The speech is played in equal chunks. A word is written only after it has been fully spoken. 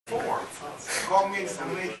Comics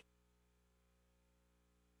and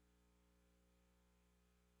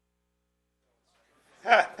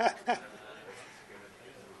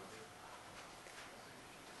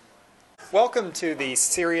Welcome to the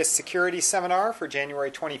Serious Security Seminar for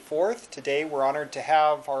January 24th. Today we're honored to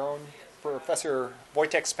have our own Professor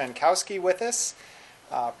Wojtek Spankowski with us.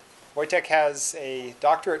 Wojtek has a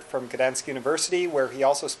doctorate from Gdansk University, where he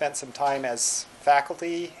also spent some time as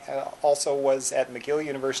faculty, also was at McGill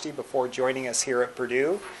University before joining us here at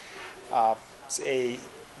Purdue.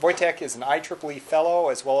 Wojtek is an IEEE Fellow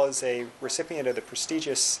as well as a recipient of the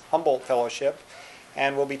prestigious Humboldt Fellowship,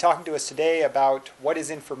 and will be talking to us today about what is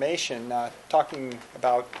information, talking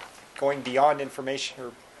about going beyond information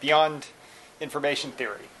or beyond information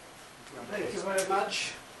theory. Thank you very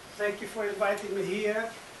much. Thank you for inviting me here.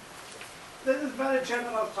 This is a very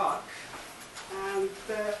general talk, and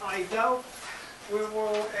I doubt we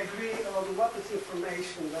will agree on what is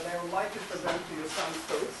information, but I would like to present to you some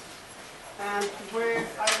things. And where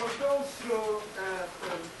I will go through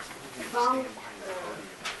some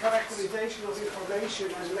characterization of information,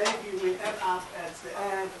 and maybe we end up at the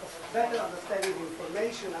end of better understanding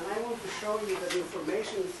information. And I want to show you that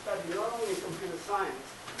information is studied not only in computer science,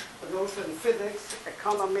 but also in physics,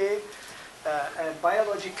 economy,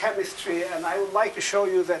 biology, chemistry, and I would like to show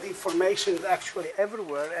you that information is actually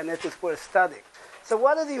everywhere and it is worth studying. So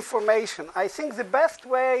what is information? I think the best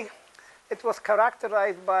way it was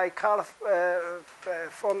characterized by Carl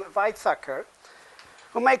von Weizsäcker,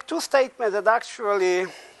 who make two statements that actually,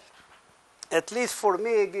 at least for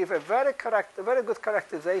me, give a very good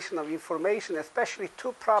characterization of information, especially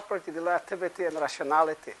two properties, relativity and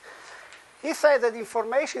rationality. He said that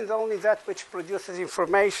information is only that which produces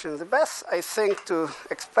information. The best, I think, to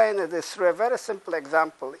explain it is through a very simple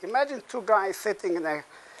example. Imagine two guys sitting in a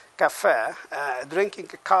cafe, drinking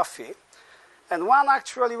a coffee, and one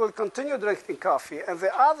actually will continue drinking coffee, and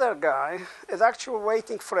the other guy is actually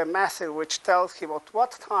waiting for a message which tells him at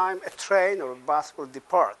what time a train or a bus will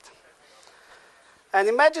depart. And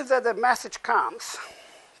imagine that the message comes,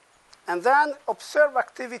 and then observe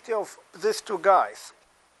activity of these two guys.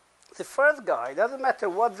 The first guy, doesn't matter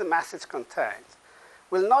what the message contains,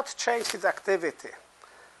 will not change his activity.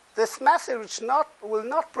 This message will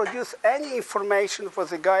not produce any information for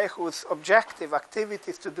the guy whose objective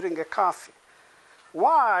activity is to drink a coffee.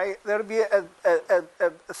 Why there will be a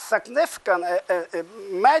significant, a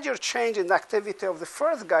major change in the activity of the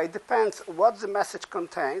first guy depends what the message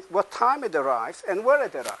contains, what time it arrives, and where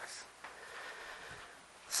it arrives.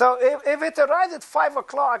 So if it arrives at 5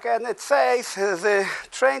 o'clock and it says the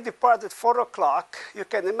train departs at 4 o'clock, you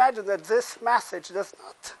can imagine that this message does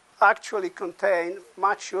not actually contain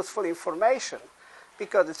much useful information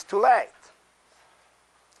because it's too late.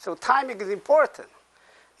 So timing is important.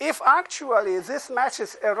 If actually this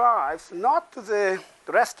message arrives not to the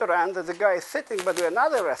restaurant that the guy is sitting, but to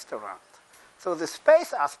another restaurant, so the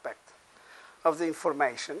space aspect of the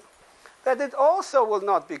information, that it also will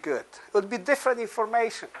not be good. It will be different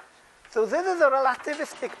information. So this is a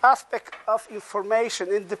relativistic aspect of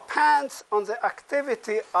information. It depends on the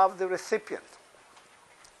activity of the recipient.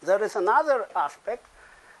 There is another aspect,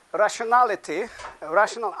 rationality, a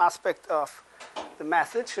rational aspect of the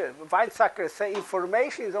message. Weizsäcker says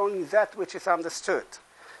information is only that which is understood.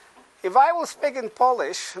 If I will speak in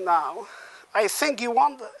Polish now, I think you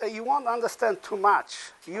won't understand too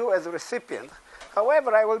much, you as a recipient.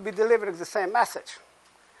 However, I will be delivering the same message.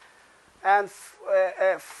 And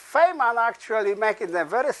Feynman actually making a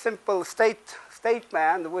very simple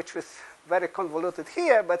statement, which was very convoluted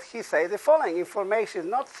here, but he says the following: information is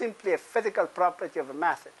not simply a physical property of a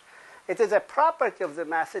message. It is a property of the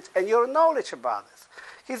message and your knowledge about it.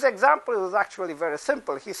 His example was actually very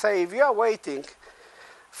simple. He said, if you are waiting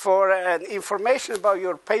for information about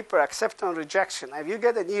your paper acceptance and rejection, if you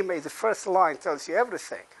get an email, the first line tells you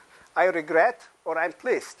everything. I regret or I'm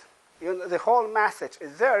pleased. The whole message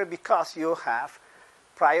is there because you have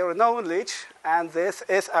prior knowledge, and this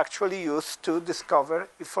is actually used to discover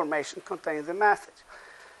information contained in the message.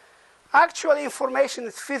 Actually, information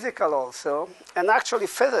is physical also, and actually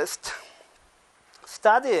physicists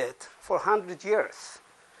study it for 100 years.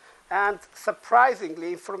 And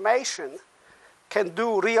surprisingly, information can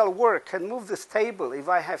do real work, can move this table if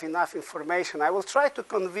I have enough information. I will try to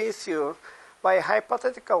convince you by a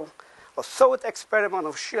hypothetical or thought experiment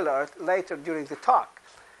of Shillard later during the talk.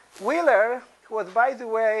 Wheeler, who was, by the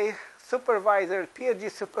way,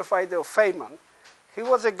 PhD supervisor of Feynman, he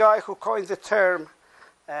was a guy who coined the term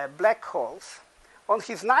black holes. On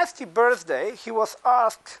his 90th birthday, he was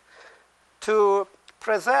asked to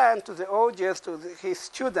present to the audience, to his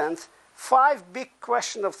students, 5 big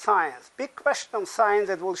questions of science. Big question of science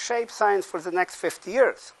that will shape science for the next 50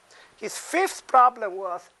 years. His fifth problem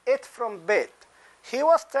was it from bit. He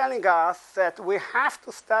was telling us that we have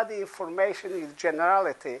to study information in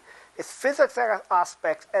generality, its physical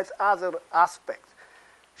aspects as other aspects.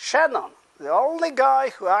 Shannon, the only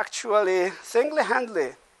guy who actually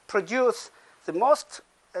single-handedly produced the most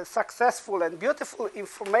successful and beautiful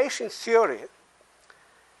information theory,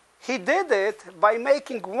 he did it by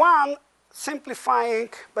making one simplifying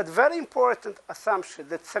but very important assumption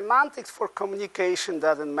that semantics for communication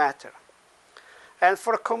doesn't matter. And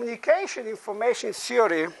for communication, information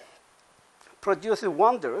theory produces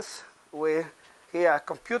wonders. We here are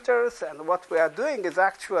computers, and what we are doing is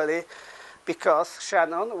actually because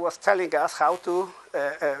Shannon was telling us how to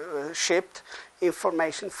ship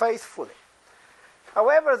information faithfully.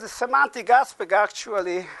 However, the semantic aspect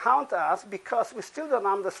actually haunts us because we still don't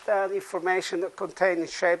understand information contained in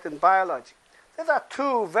shape in biology. These are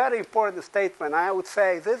two very important statements. I would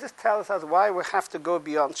say this tells us why we have to go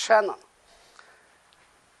beyond Shannon.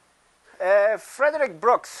 Frederick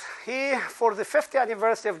Brooks, for the 50th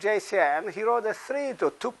anniversary of JCM, he wrote a 3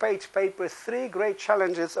 to 2-page paper, 3 great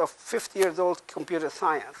challenges of 50 years old computer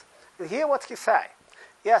science. And here what he said.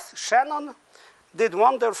 Yes, Shannon did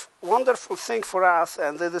wonderful thing for us,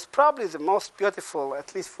 and this is probably the most beautiful,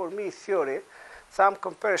 at least for me, theory. Some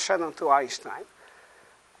compare Shannon to Einstein.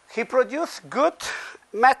 He produced good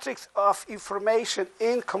metrics of information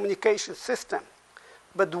in communication system,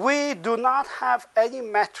 but we do not have any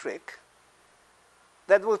metric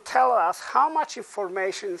that will tell us how much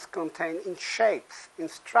information is contained in shapes, in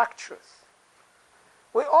structures.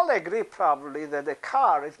 We all agree probably that a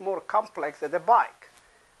car is more complex than a bike.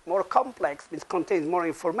 More complex means contains more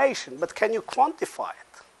information, but can you quantify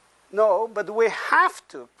it? No, but we have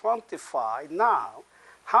to quantify now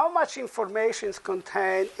how much information is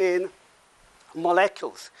contained in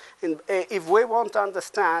molecules, if we want to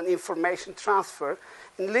understand information transfer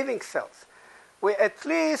in living cells. We, at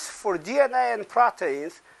least for DNA and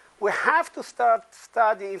proteins, we have to start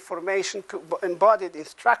studying information embodied in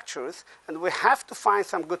structures, and we have to find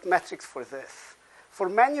some good metrics for this. For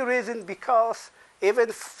many reasons, because even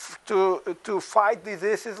to fight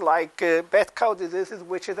diseases like bad cow diseases,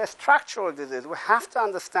 which is a structural disease, we have to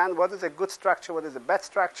understand what is a good structure, what is a bad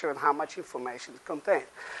structure, and how much information is contained.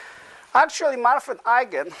 Actually, Marvin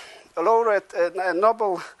Eigen, a laureate, a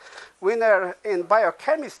Nobel winner in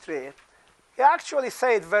biochemistry, he actually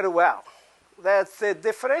said it very well, that the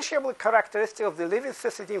differentiable characteristic of the living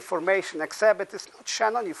system information exhibit is not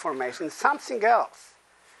Shannon information, it's something else.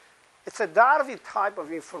 It's a Darwin type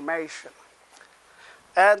of information.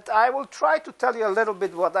 And I will try to tell you a little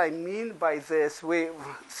bit what I mean by this.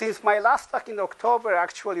 Since my last talk in October,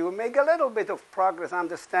 actually, we make a little bit of progress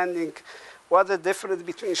understanding what the difference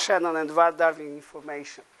between Shannon and Darwin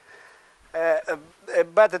information.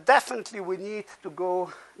 But definitely we need to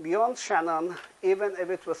go beyond Shannon, even if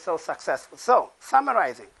it was so successful. So,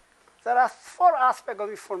 summarizing, there are 4 aspects of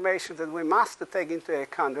information that we must take into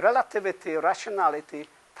account: relativity, rationality,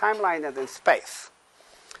 timeline, and then space.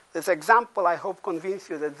 This example, I hope, convince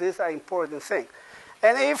you that these are important things.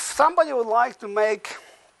 And if somebody would like to make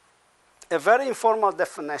a very informal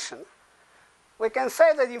definition, we can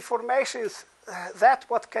say that information is that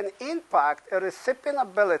what can impact a recipient's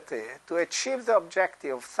ability to achieve the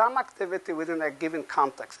objective of some activity within a given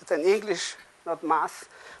context. It's in English, not math,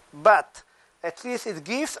 but at least it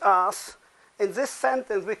gives us, in this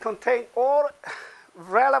sentence, we contain all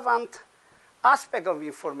relevant aspects of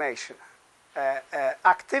information.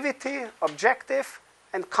 Activity, objective,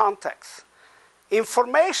 and context.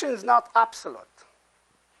 Information is not absolute.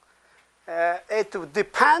 It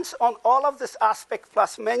depends on all of this aspect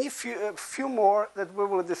plus few more that we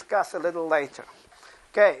will discuss a little later.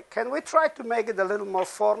 Okay, can we try to make it a little more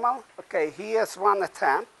formal? Okay, here's one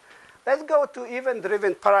attempt. Let's go to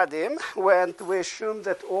event-driven paradigm when we assume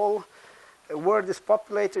that all world is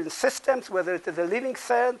populated in systems, whether it is a living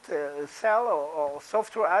cell or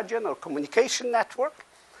software agent or communication network.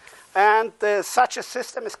 And such a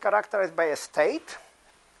system is characterized by a state,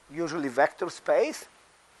 usually vector space,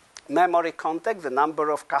 memory context, the number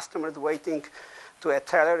of customers waiting to a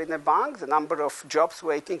teller in a bank, the number of jobs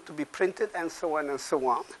waiting to be printed, and so on and so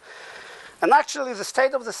on. And actually, the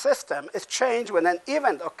state of the system is changed when an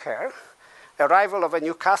event occurs, arrival of a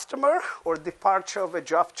new customer or departure of a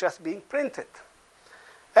job just being printed.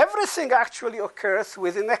 Everything actually occurs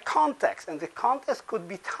within a context, and the context could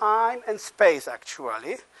be time and space,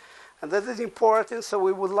 actually. And this is important, so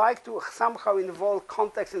we would like to somehow involve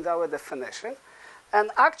context in our definition.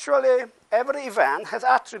 And actually, every event has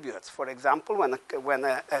attributes. For example, when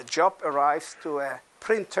a job arrives to a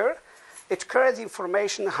printer, it carries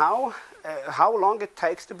information how long it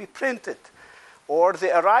takes to be printed, or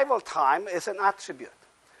the arrival time is an attribute.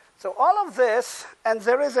 So all of this, and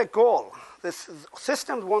there is a goal. This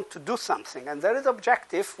system wants to do something, and there is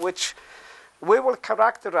objective which we will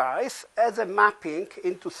characterize as a mapping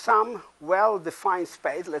into some well-defined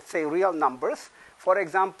space, let's say real numbers. For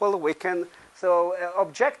example,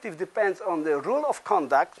 objective depends on the rule of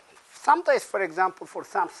conduct. Sometimes, for example, for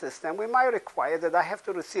some system, we might require that I have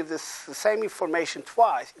to receive the same information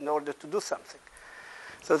twice in order to do something.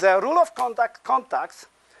 So the rule of contacts,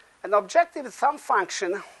 an objective is some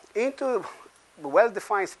function into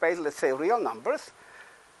well-defined space, let's say real numbers,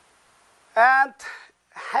 and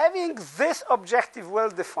having this objective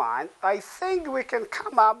well-defined, I think we can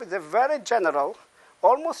come up with a very general,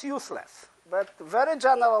 almost useless, but very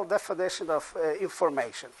general definition of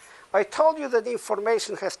information. I told you that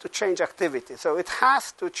information has to change activity, so it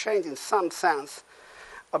has to change in some sense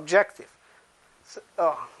objective. So,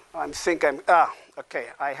 okay,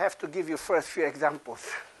 I have to give you first few examples.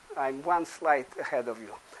 I'm one slide ahead of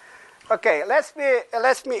you. Okay, let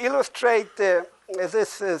me illustrate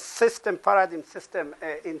this paradigm system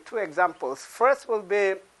in two examples. First will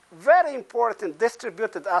be very important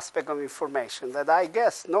distributed aspect of information that I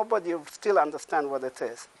guess nobody will still understand what it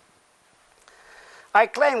is. I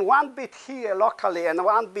claim 1 bit here locally and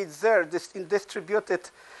 1 bit there in distributed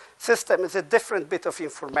system is a different bit of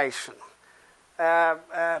information.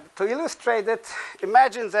 To illustrate it,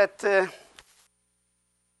 imagine that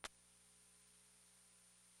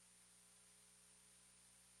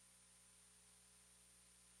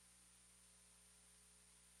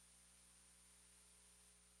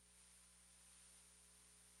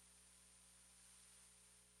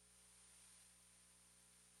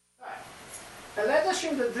and let's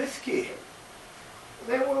assume that this key,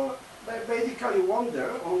 they basically wander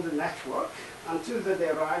on the network until they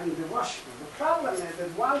arrive in the Washington. The problem is that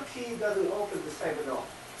one key doesn't open the safe at all.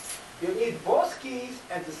 You need both keys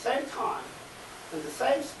at the same time, in the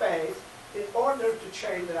same space, in order to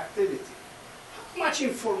change the activity. How much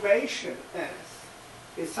information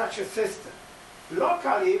is in such a system?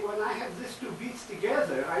 Locally, when I have these 2 bits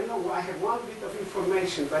together, I know I have 1 bit of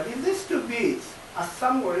information, but if these 2 bits are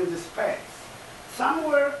somewhere in the space,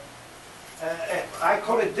 somewhere, I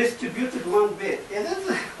call it distributed 1 bit. It is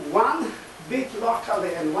 1 bit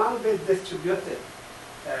locally and 1 bit distributed.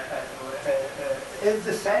 Is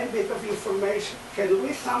the same bit of information. Can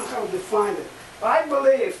we somehow define it? I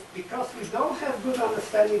believe, because we don't have good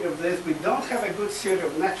understanding of this, we don't have a good theory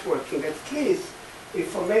of networking, at least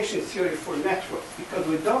information theory for networks, because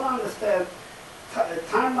we don't understand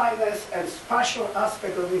timeliness and spatial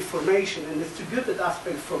aspect of information and distributed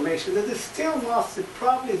aspect of information. That is still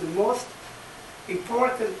probably the most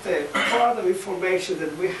important part of information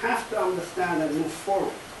that we have to understand and move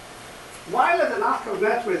forward. Wireless and archive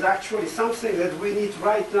network is actually something that we need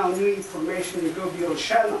right now, new information, you go beyond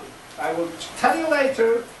Shannon. I will tell you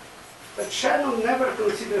later that Shannon never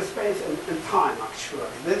considers space and time,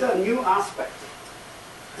 actually. These are new aspects.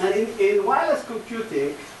 And in wireless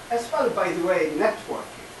computing, as well, by the way,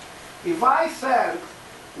 networking, if I send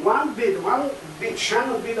 1 bit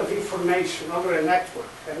Shannon bit of information over a network,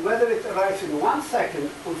 and whether it arrives in 1 second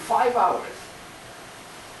or 5 hours,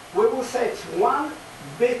 we will say it's 1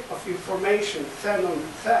 bit of information sent on the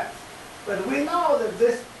set. But we know that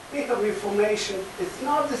this bit of information is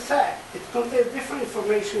not the same. It contains different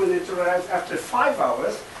information when it arrives after 5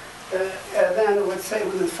 hours than, let's say,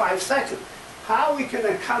 within 5 seconds. How we can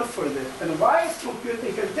account for this? And why is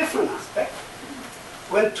computing a different aspect?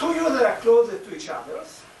 When 2 users are closer to each other,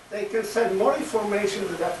 they can send more information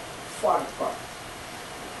than that far apart.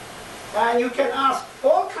 And you can ask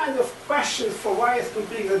all kinds of questions for wireless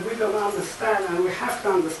computing that we don't understand, and we have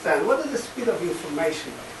to understand. What is the speed of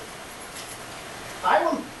information? I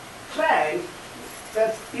will claim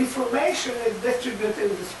that information is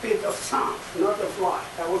distributed in the speed of sound, not of light.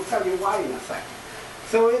 I will tell you why in a second.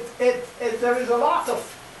 So there is a lot of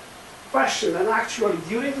questions, and actually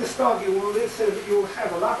during this talk you will listen, you will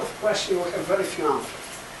have a lot of questions, you will have very few answers.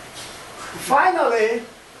 Finally,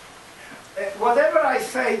 whatever I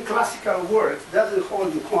say in classical words doesn't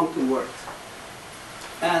hold in quantum words.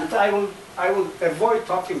 And I will avoid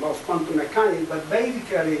talking about quantum mechanics, but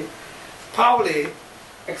basically Pauli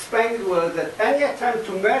explained well that any attempt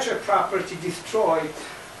to measure property destroyed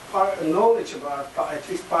knowledge about, at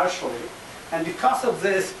least partially. And because of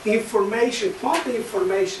this, information, quantum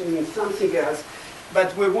information means something else,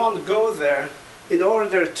 but we won't go there in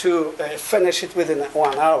order to finish it within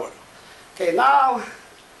 1 hour. Okay, now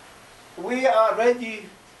we are ready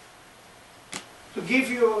to give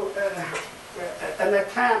you an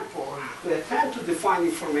attempt to define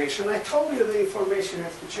information. I told you the information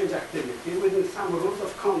has to change activity within some rules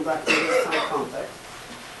of conduct in some context.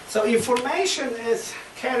 So information is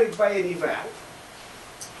carried by an event.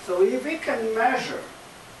 So if we can measure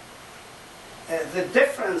the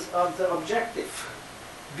difference of the objective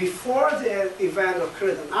before the event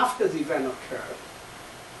occurred and after the event occurred,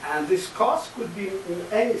 and this cause could be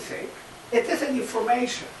anything, it is an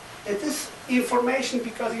information. It is information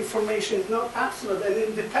because information is not absolute and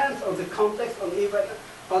it depends on the context, on the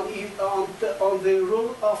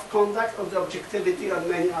rule of conduct, on the objectivity, on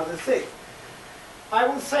many other things. I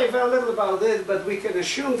will say very little about this, but we can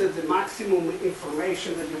assume that the maximum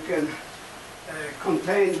information that you can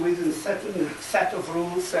contain within a certain set of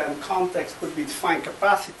rules and context could be defined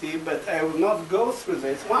capacity, but I will not go through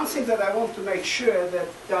this. One thing that I want to make sure that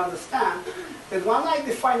you understand, that when I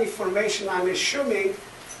define information, I'm assuming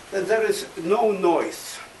that there is no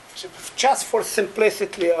noise, just for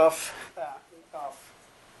simplicity of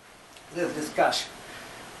this discussion.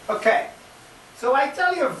 Okay, so I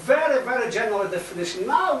tell you a very, very general definition.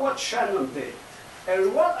 Now what Shannon did,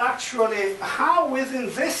 and what actually, how within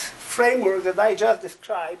this framework that I just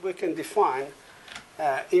described, we can define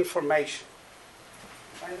information.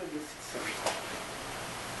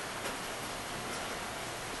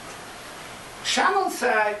 Shannon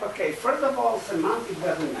said, okay, first of all, semantic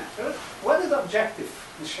doesn't matter. What is objective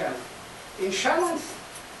in Shannon? In Shannon's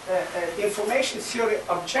information theory,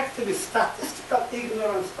 objective is statistical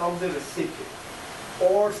ignorance of the recipient,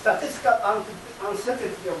 or statistical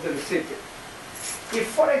uncertainty of the recipient. If,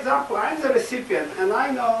 for example, I'm the recipient and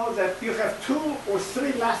I know that you have 2 or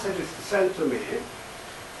 3 messages to send to me,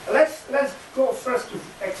 let's go first to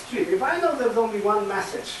extreme. If I know there's only one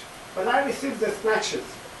message, when I receive this message,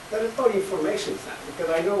 there is no information sent because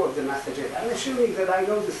I know what the message is. I'm assuming that I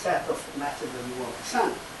know the set of messages you want to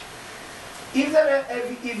send.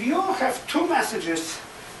 If you have 2 messages,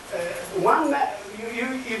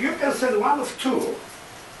 if you can send one of 2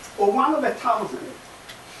 or one of 1,000,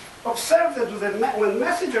 observe that when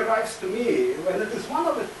message arrives to me, when it is one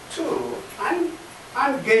of 2,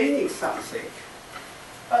 I'm gaining something.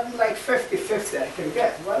 But it's like 50-50 I can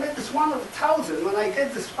get. When it is one of 1,000, when I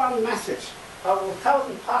get this one message, out of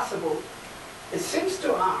 1,000 possible, it seems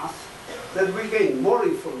to us that we gain more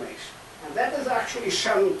information. And that is actually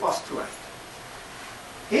Shannon's postulate.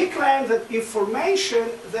 He claimed that information,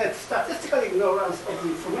 that statistical ignorance of the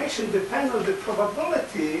information depends on the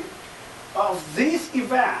probability of this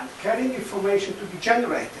event carrying information to be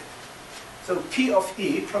generated. So P of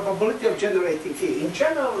E, probability of generating E, in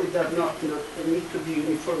general it does not need to be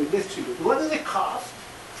uniformly distributed. What is the cost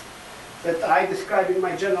that I describe in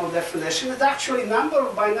my general definition? It's actually number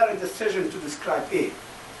of binary decisions to describe E.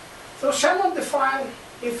 So Shannon defined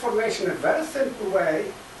information in a very simple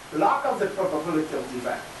way, log of the probability of the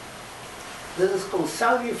event. This is called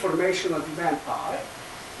self-information of event I.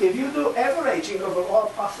 If you do averaging over all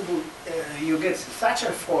possible, you get such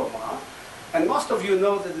a formula, and most of you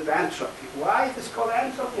know that it's entropy. Why it is called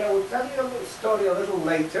entropy? I will tell you a story a little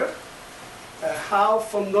later, how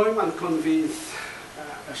von Neumann convinced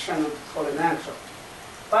Shannon to call it entropy.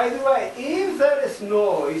 By the way, if there is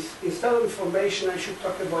noise, instead of information, I should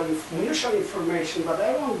talk about mutual information, but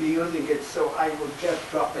I won't be using it, so I will just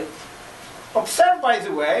drop it. Observe, by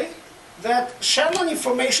the way, that Shannon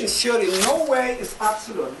information theory in no way is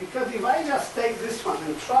absolute, because if I just take this one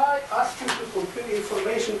and try asking to compute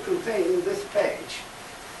information contained in this page,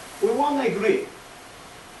 we won't agree.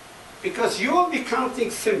 Because you will be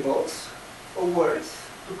counting symbols or words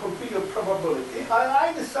to compute your probability, and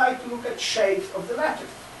I decide to look at shapes of the letters.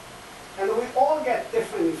 And we all get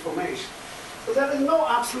different information. So there is no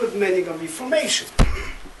absolute meaning of information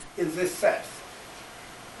in this sense.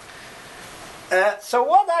 So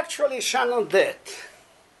what actually Shannon did?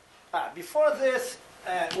 Before this,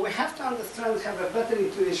 we have to understand, have a better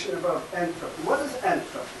intuition about entropy. What is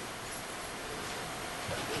entropy?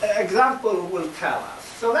 Example will tell us.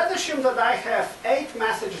 So let's assume that I have 8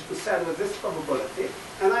 messages to send with this probability,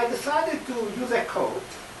 and I decided to use a code.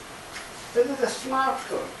 This is a smart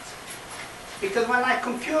code. Because when I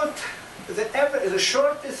compute the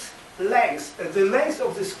shortest length, the length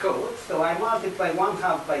of this code, so I multiply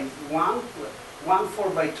 1/2 by 1,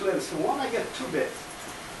 1/4 by 2, and so on, I get 2 bits.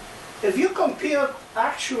 If you compute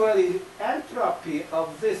actually entropy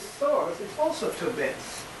of this source, it's also 2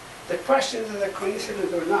 bits. The question is, a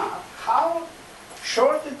coincidence or not, how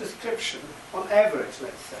short the description, on average,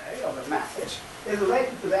 let's say, of a message, is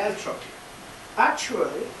related to the entropy.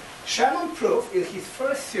 Actually, Shannon proved in his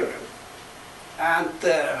first theorem, and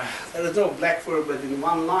there is no blackboard, but in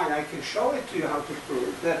one line I can show it to you how to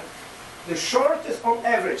prove that the shortest, on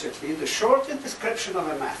average at least, the shortest description of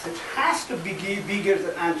a message has to be bigger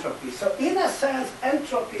than entropy. So in a sense,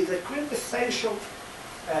 entropy is a quintessential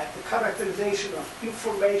characterization of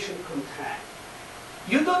information content.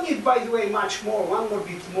 You don't need, by the way, much more, one more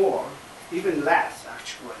bit more, even less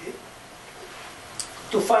actually,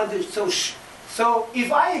 to find it. So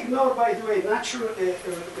if I ignore, by the way, natural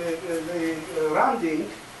the rounding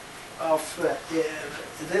of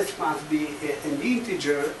this must be an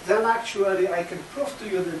integer, then actually I can prove to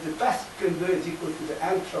you that the best you can do is equal to the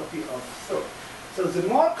entropy of the thought. So the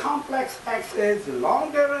more complex X is, the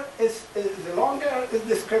longer is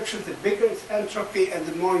description, the bigger its entropy, and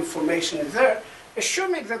the more information is there,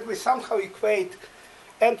 assuming that we somehow equate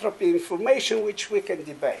entropy information, which we can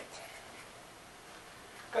debate.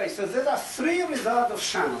 Okay, so there are three results of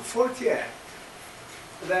Shannon, 48,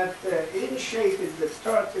 that initiated, that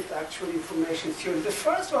started actually information theory. The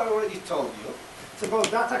first one I already told you. It's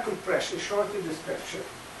about data compression, shorter description.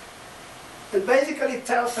 It basically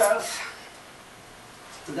tells us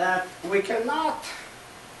that we cannot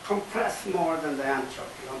compress more than the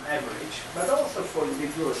entropy on average, but also for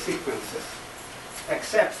individual sequences,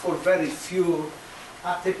 except for very few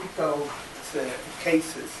atypical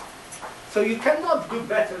cases. So you cannot do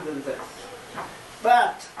better than this.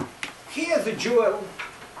 But here's the jewel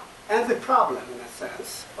and the problem, in a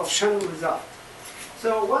sense, of Shannon result.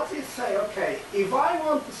 So what we say, okay, if I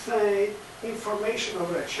want to say information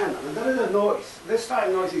over a channel, and there is a noise, this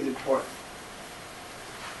time noise is important.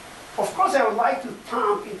 Of course, I would like to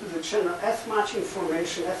pump into the channel as much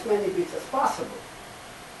information, as many bits as possible.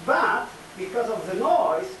 But because of the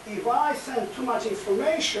noise, if I send too much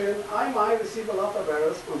information, I might receive a lot of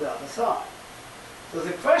errors on the other side. So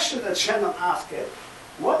the question that Shannon asked is,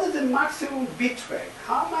 what is the maximum bit rate?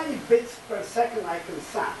 How many bits per second I can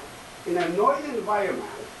send in a noisy environment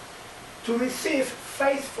to receive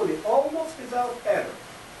faithfully, almost without error,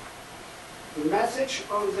 the message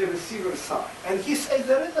on the receiver side? And he says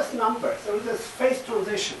there is this number, there is this phase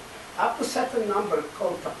transition, up to a certain number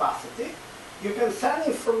called capacity. You can send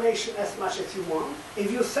information as much as you want.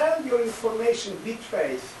 If you send your information bit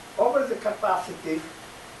rates over the capacity,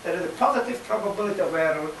 there is a positive probability of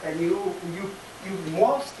error, and you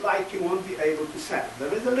most likely won't be able to send.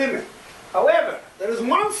 There is a limit. However, there is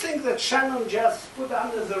one thing that Shannon just put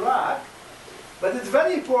under the rug, but it's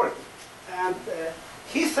very important. And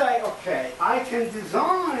he said, okay, I can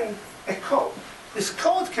design a code. This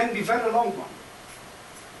code can be a very long one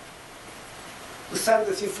to send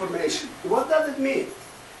this information. What does it mean?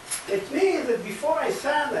 It means that before I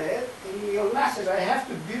send it, in your message, I have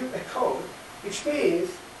to build a code, which means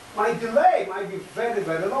my delay might be very,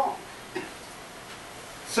 very long.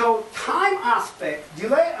 So time aspect,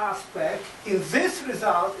 delay aspect, in this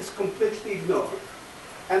result is completely ignored.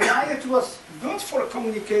 And while it was good for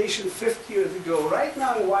communication 50 years ago, right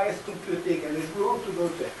now in wireless computing, and if we want to go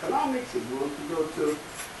to economics, if we want to go to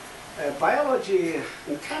biology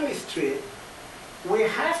and chemistry, we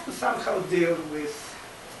have to somehow deal with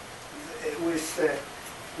the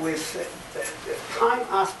time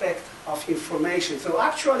aspect of information. So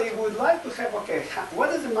actually, we would like to have, okay, what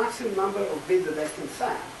is the maximum number of bits that I can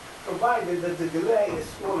send, provided that the delay is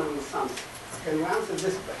smaller than something? Can you answer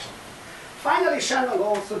this question? Finally, Shannon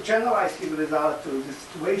also generalized his result to the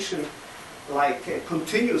situation like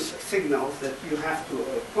continuous signals that you have to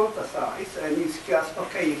quantize, and it's just,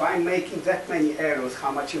 okay, if I'm making that many errors,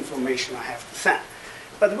 how much information I have to send.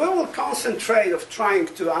 But we will concentrate of trying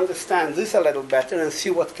to understand this a little better and see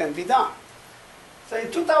what can be done. So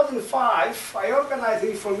in 2005, I organized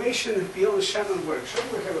an information beyond Shannon workshop.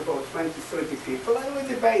 We have about 20, 30 people, and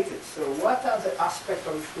we debated. So what are the aspects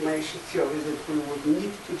of information theory that we would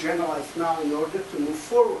need to generalize now in order to move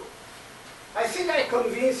forward? I think I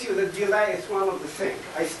convinced you that delay is one of the things.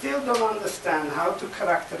 I still don't understand how to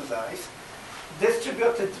characterize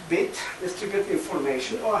distributed bit, distributed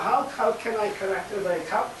information, or how can I characterize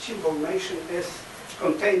how much information is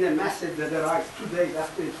contained in a message that arrives 2 days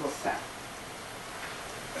after it was sent.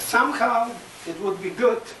 Somehow it would be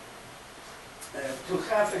good to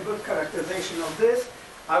have a good characterization of this.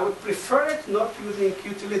 I would prefer it not using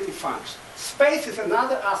utility functions. Space is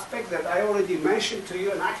another aspect that I already mentioned to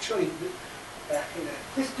you, and actually in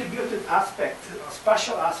a distributed aspect, a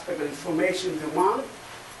spatial aspect of information, the one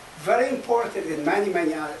very important in many,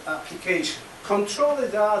 many applications. Control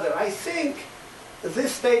is the other. I think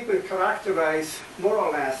this statement characterizes more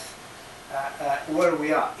or less where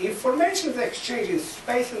we are. Information is exchanged in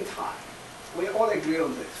space and time. We all agree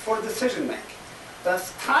on this, for decision making.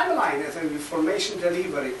 Thus, timeline as an information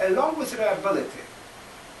delivery, along with reliability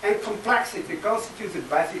and complexity, constitutes the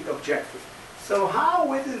basic objective. So how,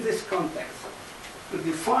 within this context, to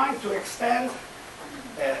define, to extend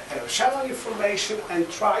channel information and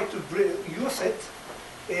try to use it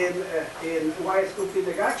in wide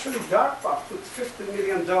computing. Actually, DARPA put $50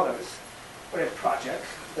 million for a project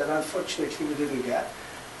that unfortunately we didn't get.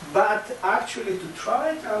 But actually, to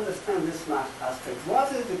try to understand this math aspect,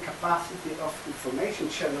 what is the capacity of information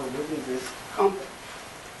channel within this context?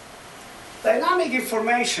 Dynamic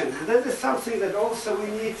information, that is something that also we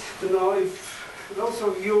need to know. If those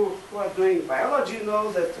of you who are doing biology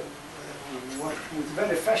know that what is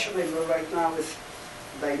very fashionable right now is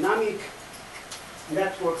dynamic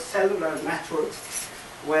networks, cellular networks,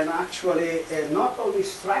 when actually not only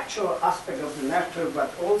structural aspect of the network,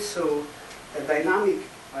 but also a dynamic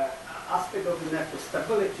aspect of the network,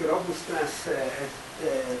 stability, robustness,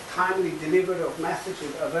 timely delivery of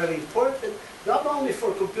messages are very important, not only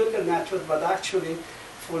for computer networks, but actually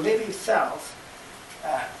for living cells.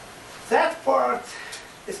 That part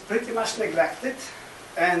is pretty much neglected,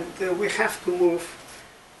 and we have to move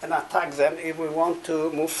and attack them if we want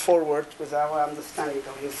to move forward with our understanding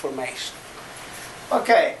of information.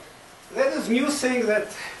 Okay, there is new thing that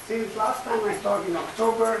since last time I talked in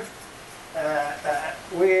October,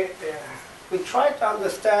 we try to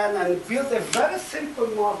understand and build a very simple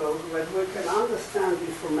model where we can understand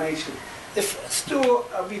information. The first two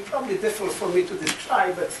will be probably difficult for me to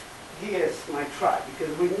describe, but here's my try,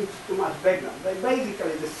 because we need too much background. But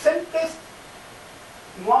basically, the simplest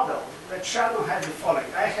model that channel has the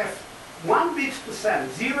following. I have 1 bit to send,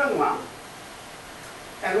 0 and 1.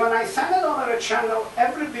 And when I send it over a channel,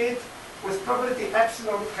 every bit with probability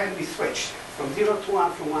epsilon can be switched from 0 to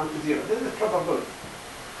 1, from 1 to 0. This is probability.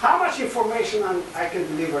 How much information I can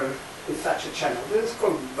deliver in such a channel? This is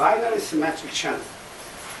called binary symmetric channel.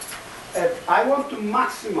 I want to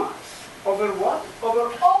maximize over what?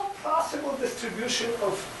 Over all possible distribution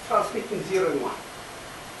of transmitting 0 and 1.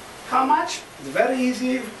 How much? It's very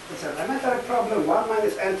easy. It's an elementary problem, 1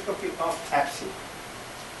 minus entropy of epsilon.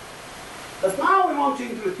 But now we want to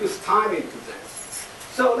introduce time into this.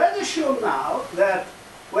 So let's assume now that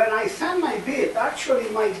when I send my bit, actually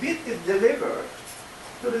my bit is delivered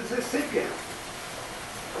to the recipient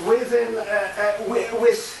within,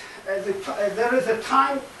 there is a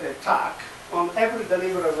time tag on every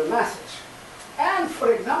delivery of a message. And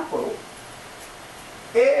for example,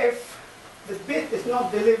 if the bit is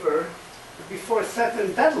not delivered before a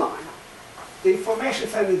certain deadline, the information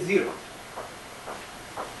sent is 0.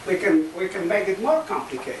 We can make it more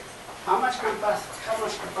complicated. How much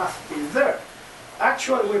capacity is there?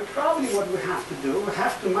 Actually, what we have to do, we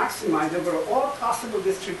have to maximize over all possible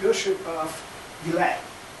distribution of delay.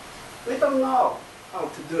 We don't know how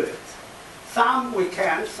to do it. Some we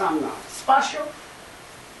can, some not. Spatial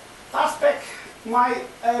aspect, my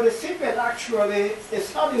recipient actually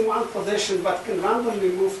is not in one position, but can randomly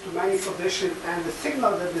move to many positions, and the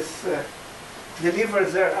signal that is delivered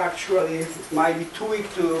there actually might be too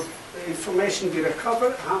weak to information be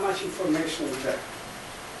recovered. How much information is there?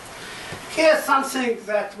 Here's something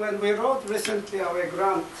that when we wrote recently our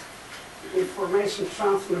grant, Information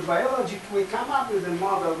Transfer Biology, we come up with a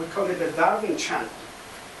model, we call it a Darwin channel.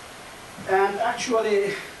 And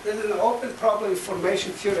actually, this is an open problem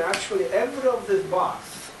information theory. Actually, every of this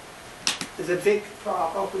box is a big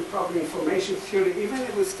open problem information theory, even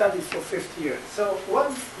if we studied for 50 years. So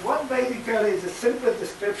what basically is the simplest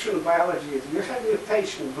description of biology is you have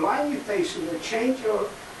mutation, blind mutation, that change your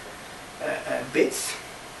bits,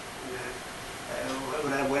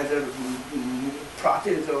 whether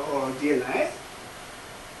proteins or DNA.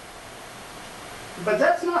 But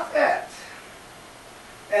that's not it.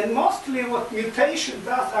 And mostly what mutation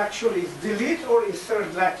does actually is delete or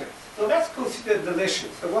insert letters. So that's considered deletion.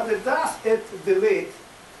 So what it does, it deletes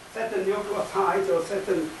certain nucleotides or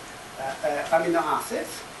certain amino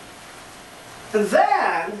acids. And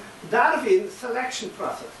then Darwin selection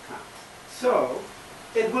process comes. So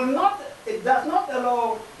it does not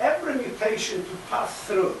allow every mutation to pass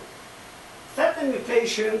through. Certain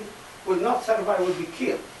mutation will not survive, will be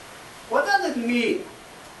killed. What does it mean?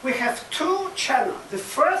 We have two channels. The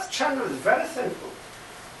first channel is very simple.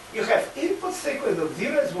 You have input sequence of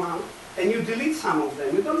 0 is 1, and you delete some of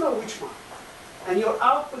them. You don't know which one. And your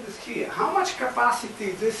output is here. How much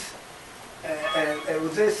capacity this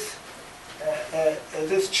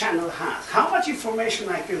channel has? How much information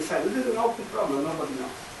I can send? This is an open problem. Nobody knows.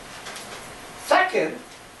 Second,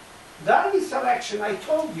 Darwin selection, I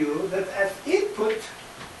told you that as input,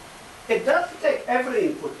 it doesn't take every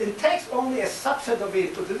input. It takes only a subset of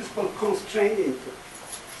input. This is called constrained input.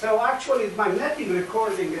 So actually, magnetic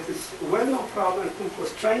recording is a well-known problem called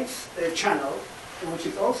constraints channel, which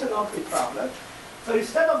is also an open problem. So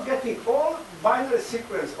instead of getting all binary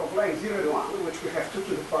sequence of length 0 and 1, which we have 2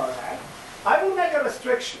 to the power n, I will make a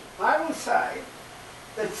restriction. I will say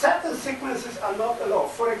that certain sequences are not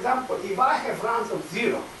allowed. For example, if I have runs of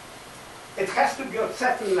 0, it has to be of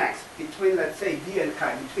certain length between, let's say, d and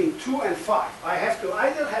chi, between 2 and 5. I have to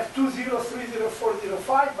either have 2, 0, 3, 0, 4, 0,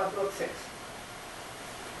 5, but not 6.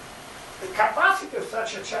 The capacity of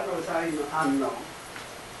such a channel is unknown.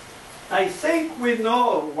 I think we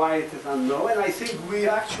know why it is unknown, and I think we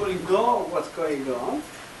actually know what's going on.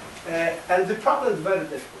 And the problem is very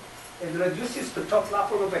difficult. It reduces to top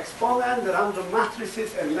Lyapunov exponent, the random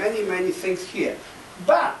matrices, and many, many things here.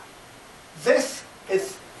 But this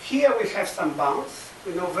is, here we have some bounds,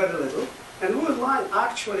 we know very little, and we would like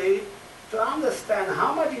actually to understand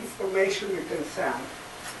how much information we can send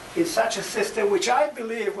in such a system, which I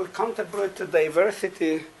believe will contribute to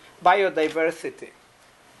diversity, biodiversity.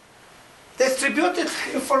 Distributed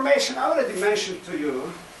information I already mentioned to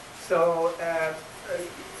you, so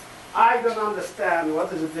I don't understand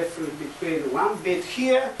what is the difference between 1 bit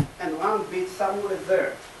here and 1 bit somewhere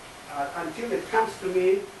there. Until it comes to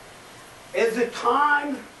me, is the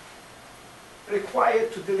time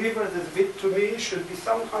required to deliver this bit to me should be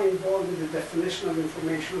somehow involved in the definition of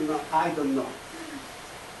information? No, I don't know.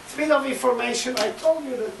 Speed of information, I told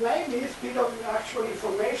you that maybe speed of actual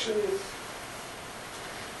information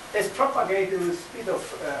is propagated with speed of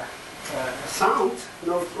sound,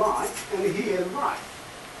 not light, and here light.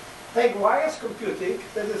 Take wireless computing,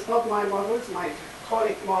 that is not my model, it's my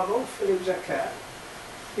colleague model, Philippe Jacquet.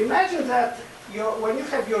 Imagine that when you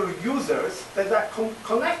have your users that are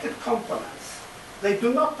connected components, they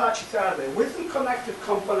do not touch each other. With the connected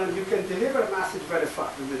component, you can deliver a message very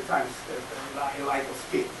fast with the times light of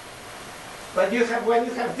speed. But when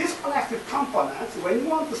you have disconnected components, when you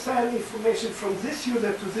want to send information from this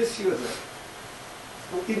user to this user,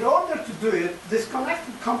 in order to do it, this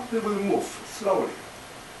connected component will move slowly.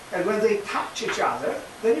 And when they touch each other,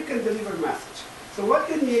 then you can deliver a message. So what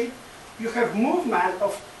you need, you have movement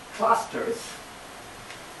of clusters,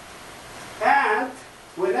 and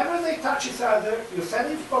whenever they touch each other, you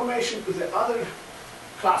send information to the other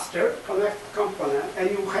cluster, connected component, and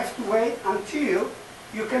you have to wait until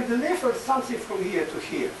you can deliver something from here to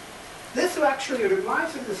here. This actually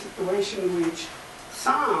reminds me of the situation in which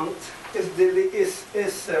sound is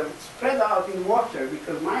spread out in water,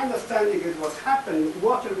 because my understanding is what happened,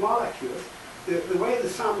 water molecules, the way the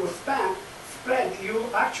sound was spread, you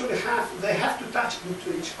actually they have to touch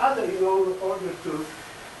into each other in order to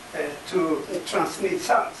transmit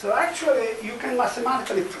sound. So actually, you can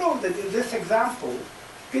mathematically prove that in this example,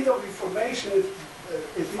 speed of information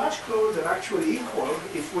is much closer, actually equal,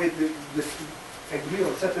 if we agree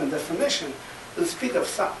on certain definition, to the speed of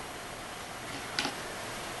sound.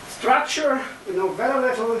 Structure, we know very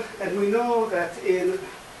little, and we know that in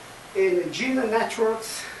gene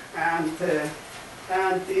networks and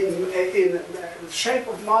in shape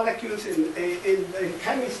of molecules, in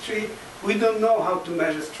chemistry, we don't know how to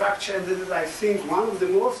measure structure. This is, I think, one of the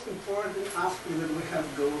most important aspects that we have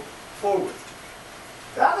to go forward.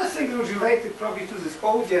 The other thing which is related probably to this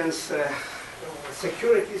audience,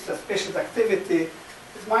 security, suspicious activity,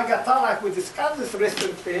 is Mike Atalak. We discussed this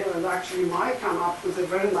recently, and actually Mike came up with a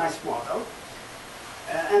very nice model.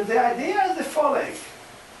 And the idea is the following.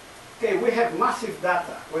 Okay, we have massive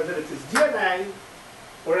data, whether it is DNA,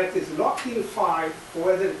 or it is locked-in file, or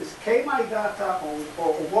whether it is KMI data,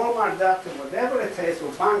 or Walmart data, whatever it is,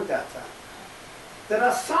 or bank data. There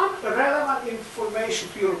are some relevant information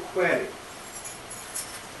to your query.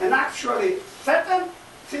 And actually,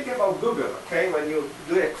 think about Google, okay? When you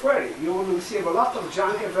do a query, you will receive a lot of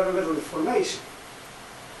junk and very little information.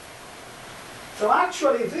 So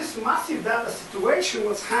actually, this massive data situation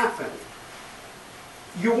was happening.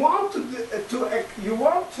 You want to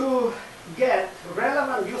get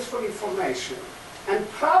relevant, useful information, and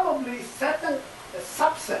probably certain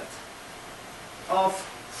subset of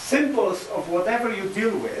symbols of whatever you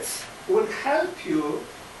deal with will help you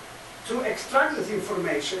to extract this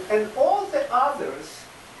information, and all the others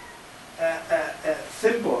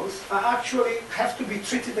symbols are actually have to be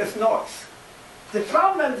treated as noise. The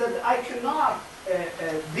problem that I cannot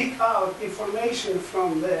dig out information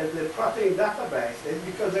from the protein database is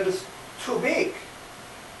because it is too big,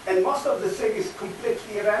 and most of the thing is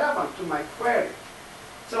completely irrelevant to my query.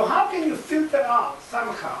 So how can you filter out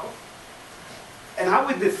somehow, and how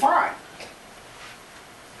we define,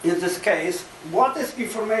 in this case, what is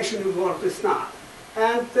information and what is not?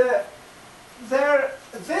 And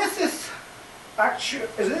this is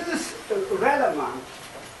relevant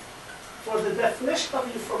for the definition of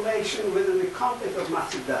information within the context of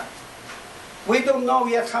massive data. We don't know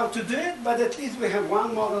yet how to do it, but at least we have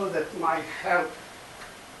one model that might help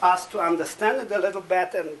us to understand it a little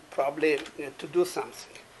bit and probably to do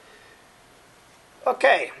something.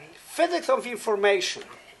 Okay, physics of information.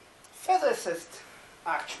 Physicists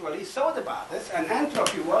actually thought about this, and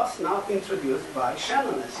entropy was not introduced by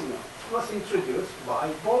Shannon, as you know. It was introduced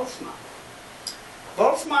by Boltzmann.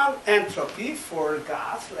 Boltzmann entropy for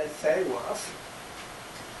gas, let's say, was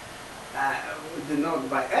denoted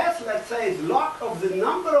by S, let's say, is log of the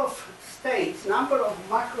number of states, number of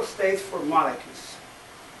macrostates for molecules.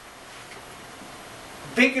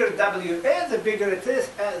 Bigger W is, the bigger it is,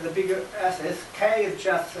 the bigger S is. K is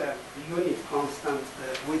just a unit constant,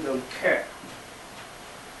 we don't care.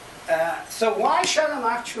 So why Shannon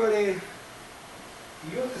actually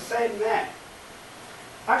used the same name?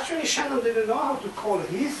 Actually, Shannon didn't know how to call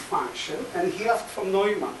his function, and he asked from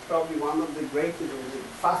Neumann, probably one of the greatest or the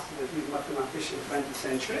fastest mathematicians of the 20th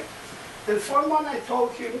century. And for one, I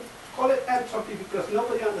told him, call it entropy because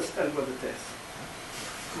nobody understands what it is.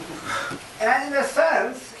 And in a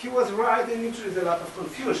sense, he was right and introduced a lot of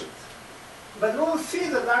confusions. But we'll see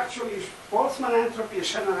that actually Boltzmann entropy and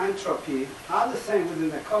Shannon entropy are the same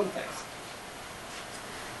within the context.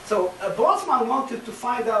 So Boltzmann wanted to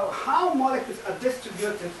find out how molecules are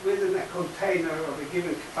distributed within a container of a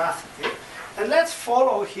given capacity. And let's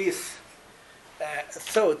follow his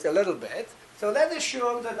thought a little bit. So let's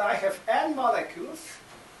assume that I have n molecules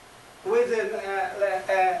within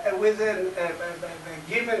a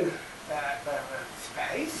given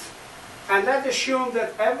space. And let's assume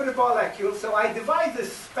that every molecule, so I divide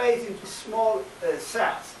this space into small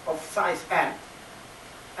cells of size n.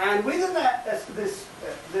 And within this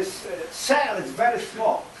cell is very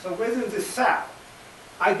small. So within this cell,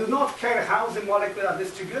 I do not care how the molecules are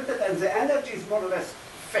distributed, and the energy is more or less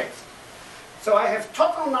fixed. So I have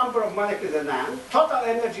total number of molecules in n, total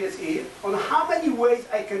energy is E, on how many ways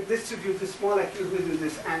I can distribute this molecule within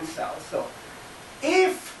this n cell. So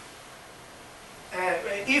if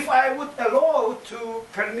I would allow to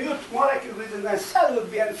permute molecules within a cell, it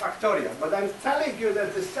would be n factorial. But I'm telling you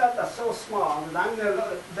that the cells are so small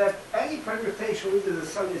that any permutation within the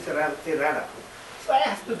cell is irrelevant. So I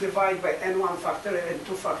have to divide by n1 factorial,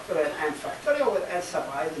 n2 factorial, and n factorial, with n sub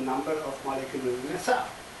I the number of molecules within a cell.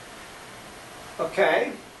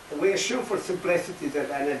 Okay, we assume for simplicity that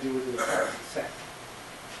energy within the cell is set.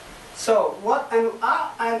 So what, and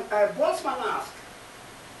Boltzmann asked,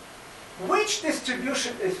 which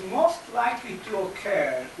distribution is most likely to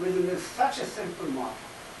occur within such a simple model?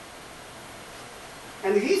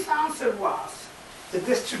 And his answer was, the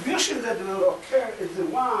distribution that will occur is the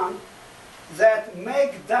one that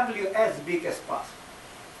make W as big as possible.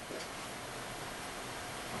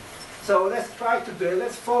 So let's try to do it.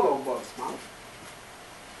 Let's follow Boltzmann.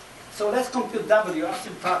 So let's compute W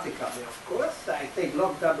asymptotically, of course. I take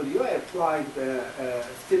log W, I apply the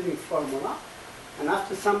Stirling formula. And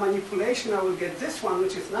after some manipulation, I will get this one,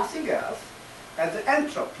 which is nothing else, as the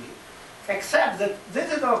entropy, except that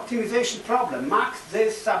this is an optimization problem, max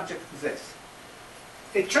this, subject to this.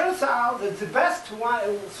 It turns out that the best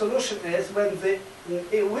solution is when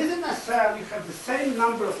within a cell you have the same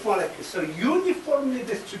number of molecules, so uniformly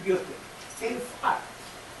distributed. In fact,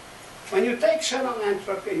 when you take Shannon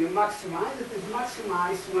entropy and you maximize it, is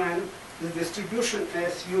maximized when the distribution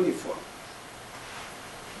is uniform.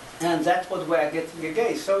 And that's what we're getting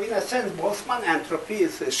again. So in a sense, Boltzmann entropy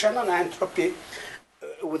is a Shannon entropy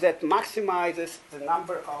that maximizes the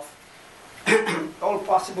number of all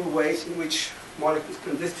possible ways in which molecules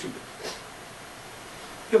can distribute.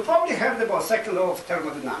 You probably heard about second law of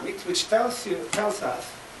thermodynamics, which tells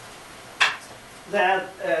us that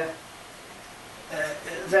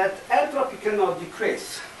that entropy cannot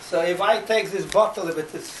decrease. So if I take this bottle, if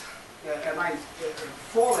it is and I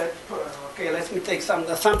fall it, okay, let me take something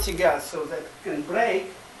else so that it can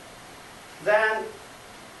break, then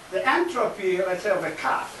the entropy, let's say, of a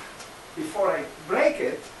cup, before I break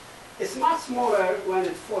it, is much smaller when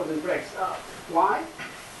it falls and breaks out. Why?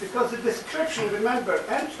 Because the description, remember,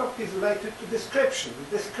 entropy is related to description.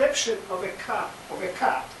 The description of a cup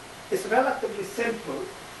is relatively simple,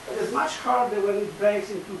 but it's much harder when it breaks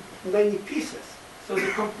into many pieces. So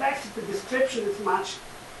the complexity description is much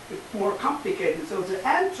more complicated, so the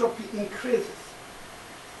entropy increases.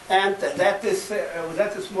 And that is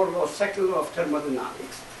more or less second law of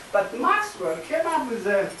thermodynamics. But Maxwell came up with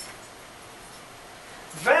a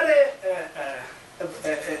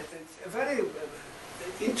very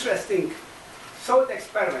interesting thought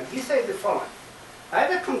experiment. He said the following. I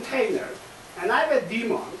have a container, and I have a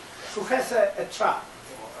demon who has a trap,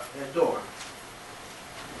 or a door.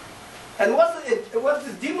 And what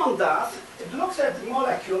this demon does, it looks at the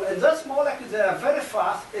molecule, and those molecules that are very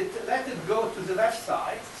fast, it let it go to the left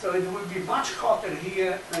side, so it will be much hotter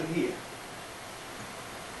here than here.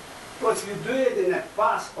 But you do it in a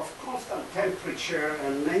bath of constant temperature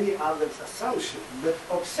and many other assumptions. But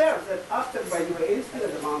observe that after, by the way,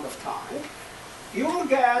 infinite amount of time, you will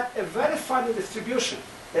get a very funny distribution.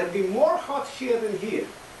 There'll be more hot here than here.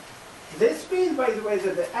 This means, by the way,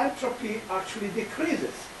 that the entropy actually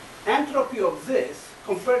decreases. Entropy of this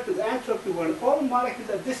compared to the entropy when all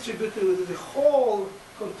molecules are distributed with the whole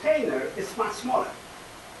container is much smaller.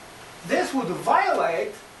 This would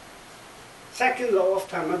violate second law of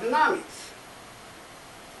thermodynamics.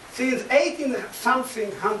 Since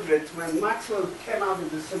 18-something hundred, when Maxwell came out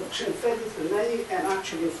with the solution physics and many and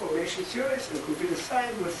actually information theorists and computer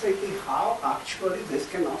science were thinking how actually this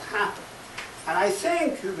cannot happen. And I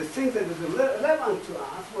think the thing that is relevant to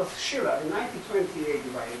us was Schiller in 1928,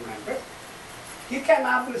 if I remember. He came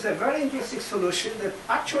up with a very interesting solution that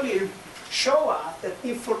actually show us that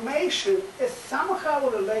information is somehow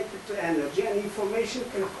related to energy, and information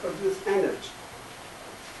can produce energy.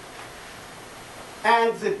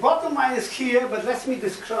 And the bottom line is here, but let me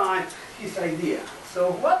describe his idea.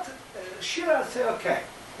 So what Schiller said, okay,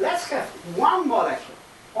 let's have one molecule,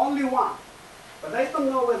 only one. But I don't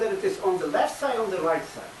know whether it is on the left side or on the right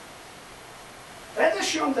side. Let's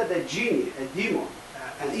assume that a genie, a demon,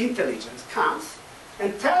 an intelligence comes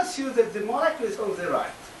and tells you that the molecule is on the right.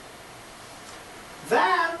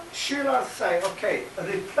 Then Schiller say, okay,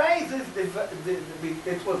 replace this,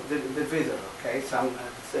 it was the divisor, okay, some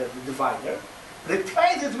divider.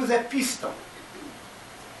 Replace it with a piston.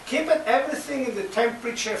 Keep it everything in the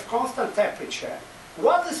temperature, constant temperature.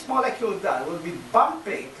 What this molecule does will be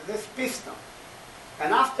bumping this piston.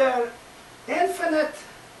 And after infinite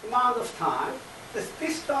amount of time, this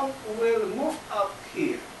piston will move up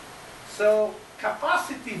here. So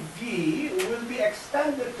capacity V will be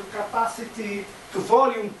extended to capacity, to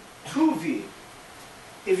volume 2V.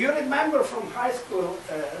 If you remember from high school,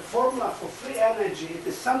 formula for free energy, it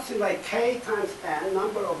is something like K times N,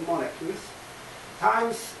 number of molecules,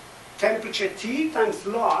 times temperature T times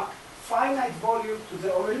log finite volume to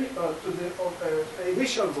the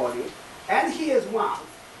initial volume, and here is 1.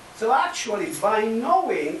 So actually, by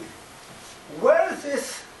knowing where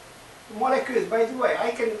this molecule is, by the way,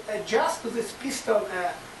 I can adjust to this piston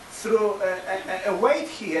through a weight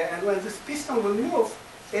here, and when this piston will move,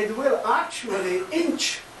 it will actually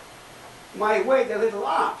inch my weight a little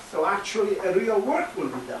up. So actually, a real work will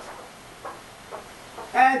be done.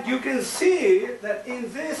 And you can see that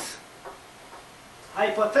in this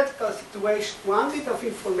hypothetical situation, one bit of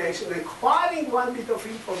information, acquiring one bit of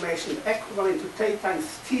information equivalent to K times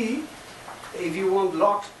T, if you want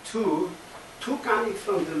log 2, 2 coming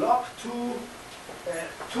from the log 2,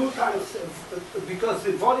 2 times, because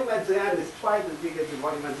the volume at the end is twice as big as the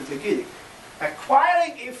volume at the beginning.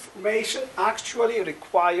 Acquiring information actually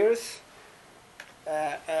requires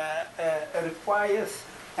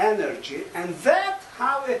energy, and that's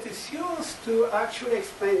how it is used to actually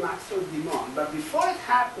explain Maxwell's demon. But before it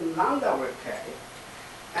happened, Landauer came,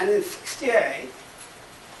 and in '68,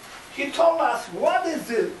 he told us what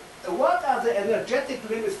are the energetic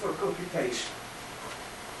limits for computation.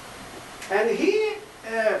 And he,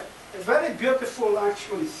 a very beautiful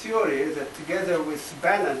actually theory that together with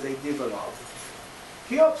Bannon they developed.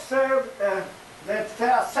 He observed that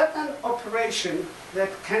there are certain operations that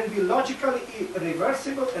can be logically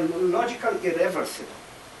reversible and logically irreversible.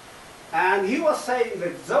 And he was saying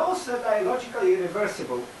that those that are logically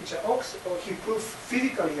irreversible, which are also, he proved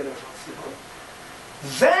physically irreversible,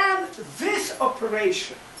 then this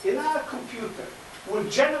operation in our computer will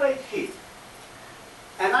generate heat.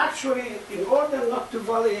 And actually, in order not to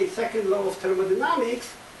violate second law of thermodynamics,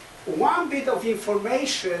 one bit of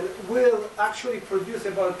information will actually produce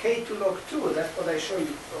about K2 log 2. That's what I showed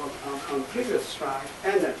you on previous slide,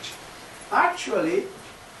 energy. Actually,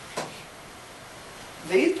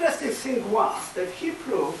 the interesting thing was that he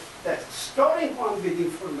proved that storing one bit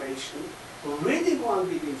information, reading one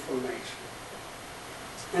bit information,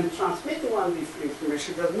 and transmitting one bit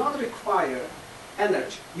information does not require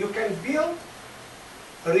energy. You can build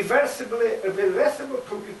reversible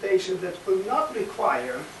computation that will not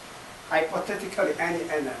require hypothetically any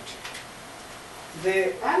energy.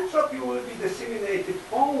 The entropy will be disseminated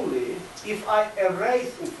only if I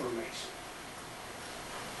erase information.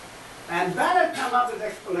 And Bannon came up with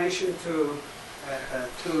explanation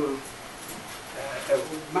to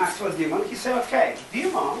Maxwell's demon. He said, okay,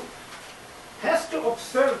 demon has to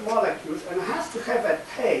observe molecules and has to have a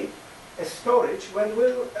tape, a storage, when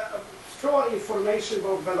we'll store information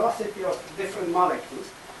about velocity of different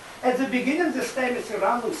molecules. At the beginning of the state, it's a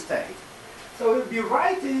random state. So we'll be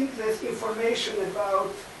writing this information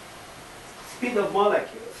about speed of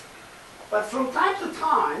molecules. But from time to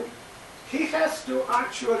time, he has to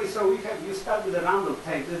actually, so you start with a random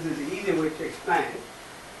tape, this is the easy way to explain.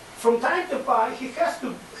 From time to time, he has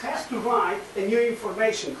to write a new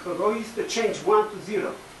information, so he has to change 1 to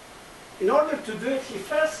 0. In order to do it, he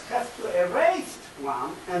first has to erase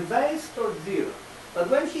 1 and then store 0. But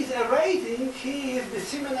when he's erasing, he is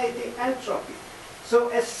disseminating entropy. So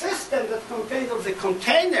a system that contains of the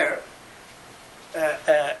container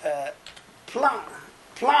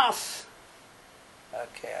plus,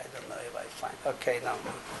 okay, I don't know if I find, okay, no,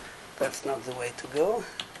 that's not the way to go.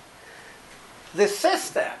 The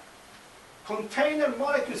system, container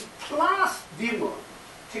molecules plus demon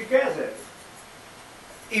together,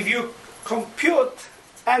 if you compute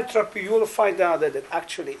entropy, you will find out that it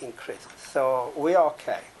actually increases. So we are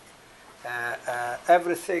okay.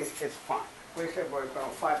 Everything is fine. We have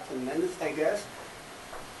about 5-10 minutes, I guess.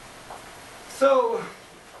 So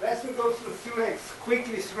let me go through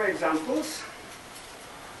quickly through examples.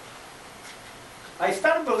 I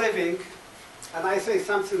start believing, and I say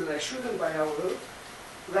something that I shouldn't by our rule,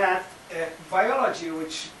 that biology,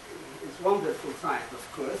 which is wonderful science,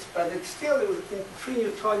 of course, but it's still in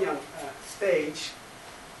pre-Newtonian stage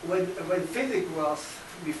when physics was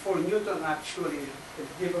before Newton actually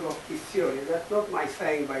developed his theory. That's not my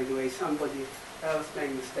saying, by the way. Somebody else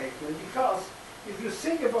made the statement. Because if you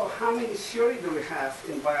think about how many theories do we have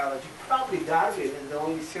in biology, probably Darwin is the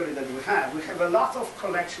only theory that we have. We have a lot of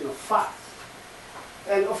collection of facts.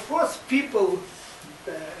 And of course, people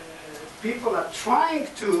are trying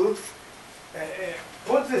to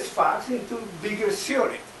put these facts into bigger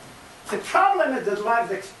theory. The problem is that life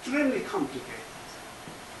is extremely complicated.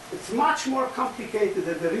 It's much more complicated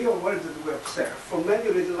than the real world that we observe. For many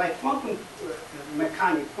reasons, like quantum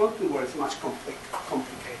mechanics, quantum world is much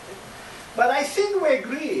complicated. But I think we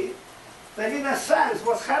agree that in a sense,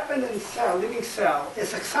 what's happened in cell, living cell, is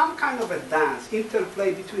some kind of a dance,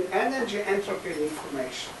 interplay between energy, entropy, and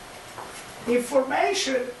information.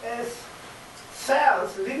 Information is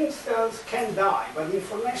cells, living cells can die, but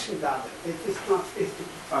information doesn't. It is not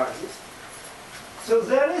paralyzed. So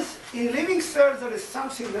there is, in living cells, there is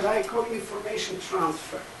something that I call information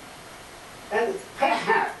transfer. And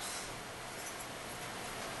perhaps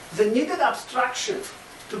the needed abstraction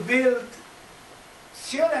to build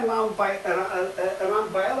theory around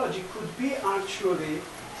biology could be actually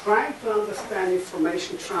trying to understand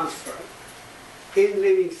information transfer in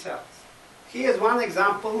living cells. Here's one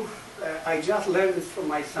example. I just learned it from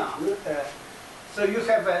my son. So you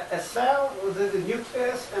have a cell with the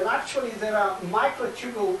nucleus, and actually there are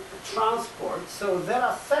microtubule transports. So there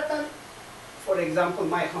are certain, for example,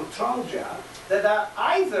 mitochondria that are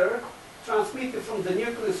either transmitted from the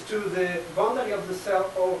nucleus to the boundary of the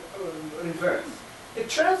cell or reverse. It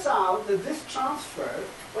turns out that this transfer,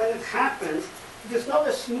 when it happens, it is not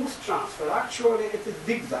a smooth transfer. Actually, it is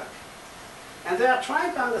zigzag. And they are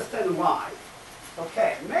trying to understand why.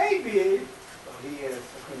 Okay, maybe, so here is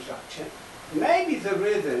a conjunction, maybe the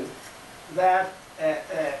reason that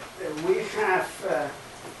we have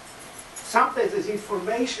sometimes this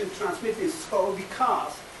information transmitted is slow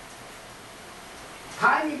because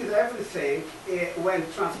timing is everything when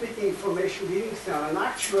transmitting information within cell, and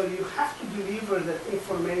actually you have to deliver that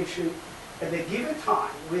information at a given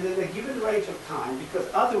time, within a given range of time, because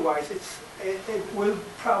otherwise it will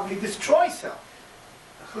probably destroy cell.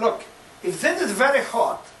 Look, if this is very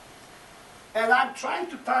hot, and I'm trying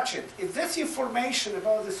to touch it, if this information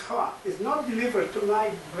about this hot is not delivered to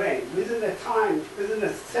my brain within a time, within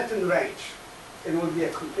a certain range, it will be a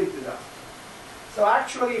complete disaster. So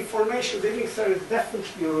actually information living cell is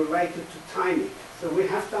definitely related to timing. So we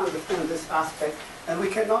have to understand this aspect, and we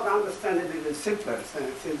cannot understand it in a simpler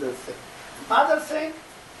sense. Other thing,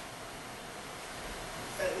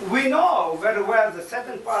 we know very well that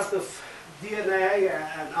certain parts of DNA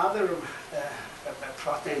and other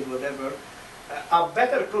proteins, whatever, are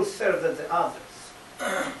better conserved than the others.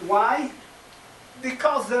 Why?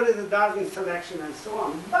 Because there is a Darwin selection and so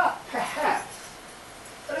on. But perhaps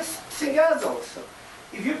there is something else also.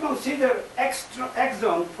 If you consider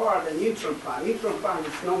exon part and neutron part is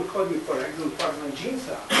non-coding for exon part when genes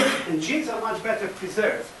are, and genes are much better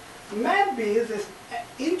preserved. Maybe this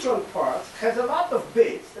intron part has a lot of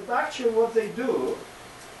bits that actually what they do,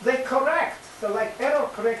 they correct. So like error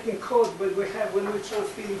correcting code when we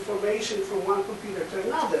transfer information from one computer to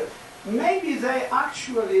another, maybe they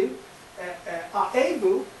actually are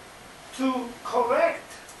able to correct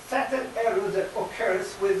certain errors that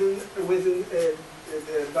occurs within the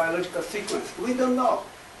biological sequence. We don't know.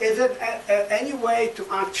 is it any way to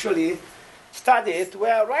actually study it? We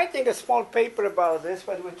are writing a small paper about this,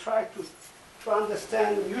 but we try to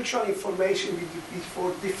understand mutual information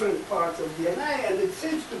for different parts of DNA, and it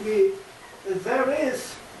seems to me that there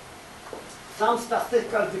is some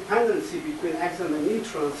statistical dependency between exons and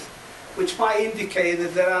introns, which might indicate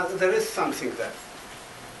that there is something there.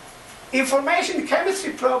 Information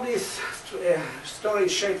chemistry probably is stored in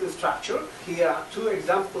shape and structure. Here are two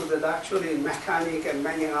examples that actually in mechanics and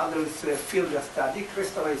many others fields of study,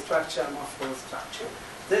 crystalline structure and morpholog structure.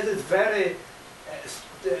 This is very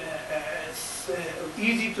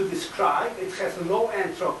easy to describe. It has low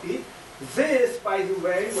entropy. This, by the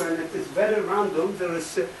way, when it is very random, there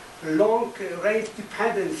is a long range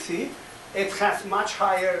dependency. It has much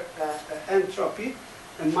higher entropy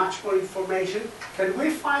and much more information. Can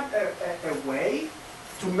we find a way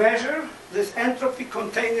to measure this entropy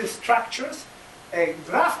containing structures? A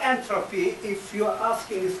graph entropy, if you're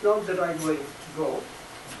asking, is not the right way to go,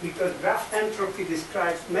 because graph entropy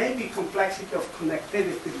describes maybe complexity of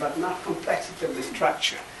connectivity, but not complexity of the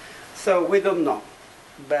structure. So we don't know,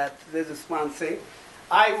 but this is one thing.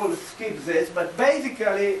 I will skip this, but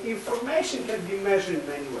basically information can be measured in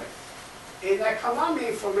many ways. In economy,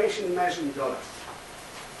 information is measured in dollars.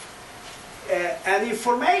 And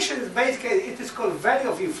information is basically, it is called value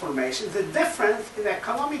of information, the difference in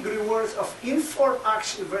economic rewards of informed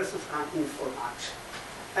action versus uninformed action.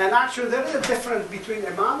 And actually there is a difference between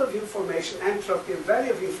amount of information, entropy, and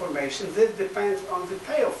value of information. This depends on the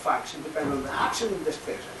payoff function, depends on the action and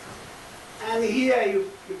decision. And here you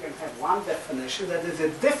can have one definition, that is a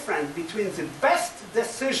difference between the best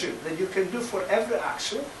decision that you can do for every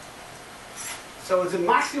action. So the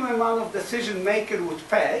maximum amount of decision maker would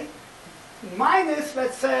pay, minus,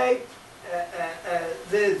 let's say,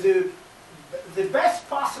 the best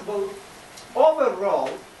possible overall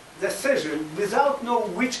decision without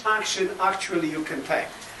knowing which action actually you can take.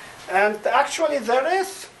 And actually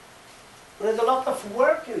there's a lot of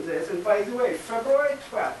work in this. And by the way, February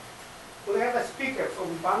 12th, we have a speaker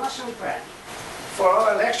from Urbana-Champaign for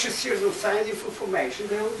our lecture series on science of information.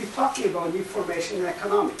 They will be talking about information in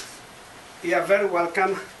economics. You are very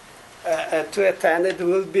welcome to attend. It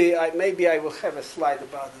will be, maybe I will have a slide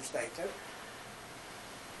about this later.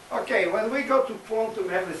 Okay, when we go to quantum,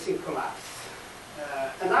 everything collapses.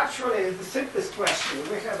 And actually, the simplest question,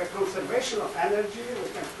 we have a conservation of energy, we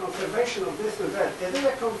have conservation of this and that. It is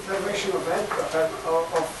a conservation of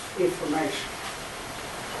information.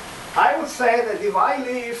 I would say that if I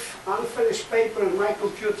leave unfinished paper in my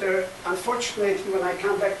computer, unfortunately, when I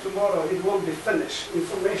come back tomorrow, it won't be finished.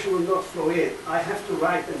 Information will not flow in. I have to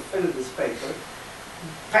write and finish this paper.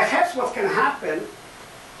 Perhaps what can happen,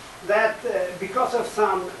 that because of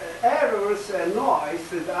some errors and noise,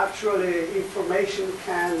 that actually information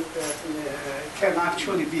can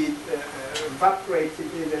actually be evaporated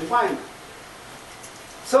in the environment.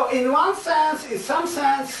 So in one sense, in some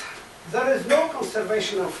sense, there is no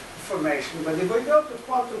conservation of information, but if we go to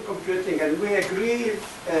quantum computing and we agree,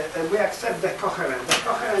 we accept the coherence. The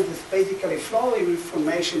coherence is basically flowing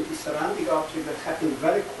information to surrounding objects that happen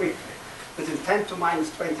very quickly, within 10 to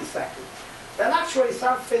minus 20 seconds. Then actually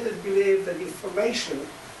some physicists believe that information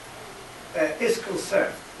is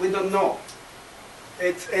conserved. We don't know.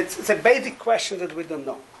 It's a basic question that we don't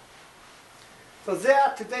know. So there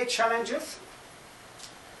are today challenges.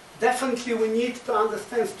 Definitely we need to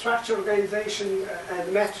understand structure, organization,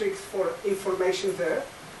 and metrics for information there.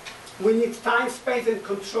 We need time, space, and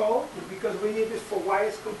control, because we need it for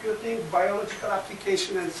wireless computing, biological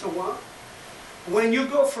application, and so on. When you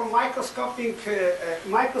go from microscopic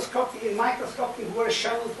where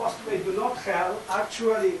Shannon postulates do not have,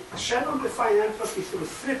 actually Shannon defined entropy through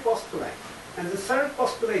 3 postulates. And the third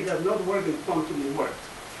postulate does not work in quantum world.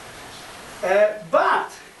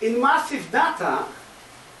 But in massive data,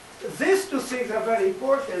 these two things are very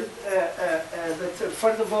important.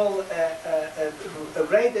 First of all, a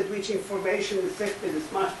rate at which information is sifted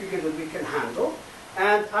is much bigger than we can handle.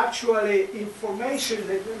 And actually, information,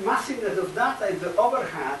 the massiveness of data is the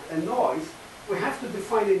overhead and noise. We have to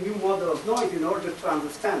define a new model of noise in order to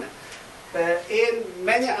understand it. In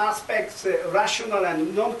many aspects, rational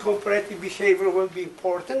and non-cooperative behavior will be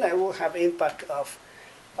important and will have impact of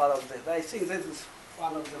all of this. I think this is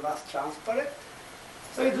one of the last transparent.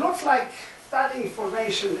 So it looks like studying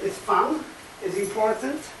information is fun, is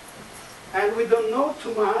important, and we don't know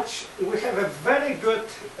too much. We have a very good,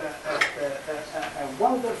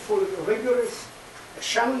 wonderful, rigorous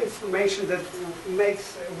Shannon information that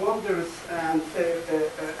makes wonders and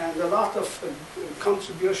a lot of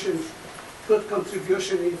contributions, good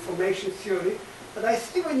contribution in information theory. But I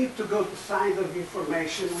think we need to go to science of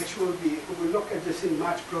information, which will look at this in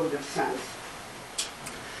much broader sense.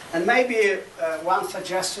 And maybe one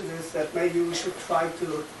suggestion is that maybe we should try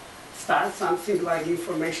to start something like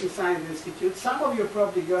Information Science Institute. Some of you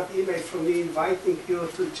probably got email from me inviting you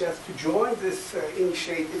to just to join this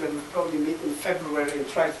initiative, and we'll probably meet in February and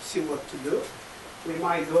try to see what to do. We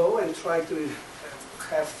might go and try to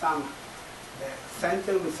have some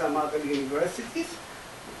center with some other universities.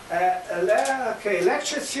 Okay,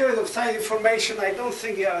 lecture series of science information. I don't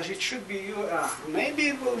think it should be you. Maybe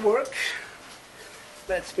it will work.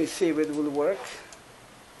 Let me see if it will work.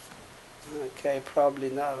 Okay, probably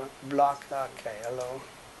not. Block. Okay, hello.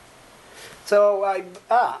 So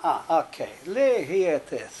okay. Here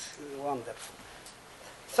it is. Wonderful.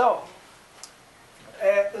 So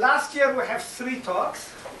last year we have 3 talks: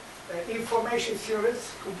 information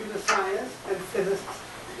theories, computer science, and physics.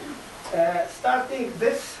 Starting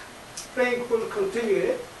this spring, we'll continue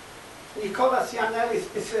it. Nicolas Yanel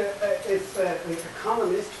is an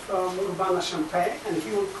economist from Urbana-Champaign, and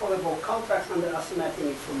he will talk about contracts under asymmetric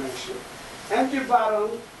information. Andrew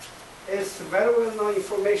Barron is a very well-known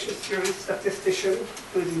information theorist, statistician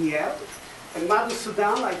within Yale. And Madhu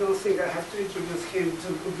Sudan, I don't think I have to introduce him to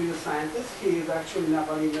computer scientist. He is actually an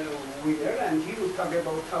Nobel winner, and he will talk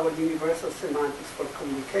about our universal semantics for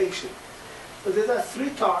communication. So these are 3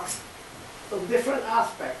 talks of different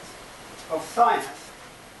aspects of science.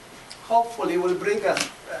 Hopefully will bring us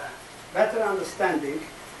better understanding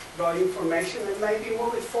about information and maybe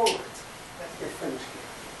move it forward. Let me finish here.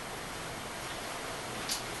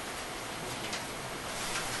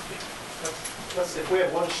 If we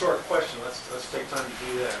have one short question, let's take time to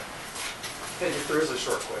do that. If there is a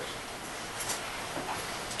short question.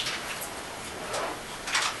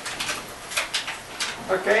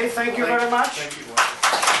 Okay, thank you very much. Thank you, Gwen.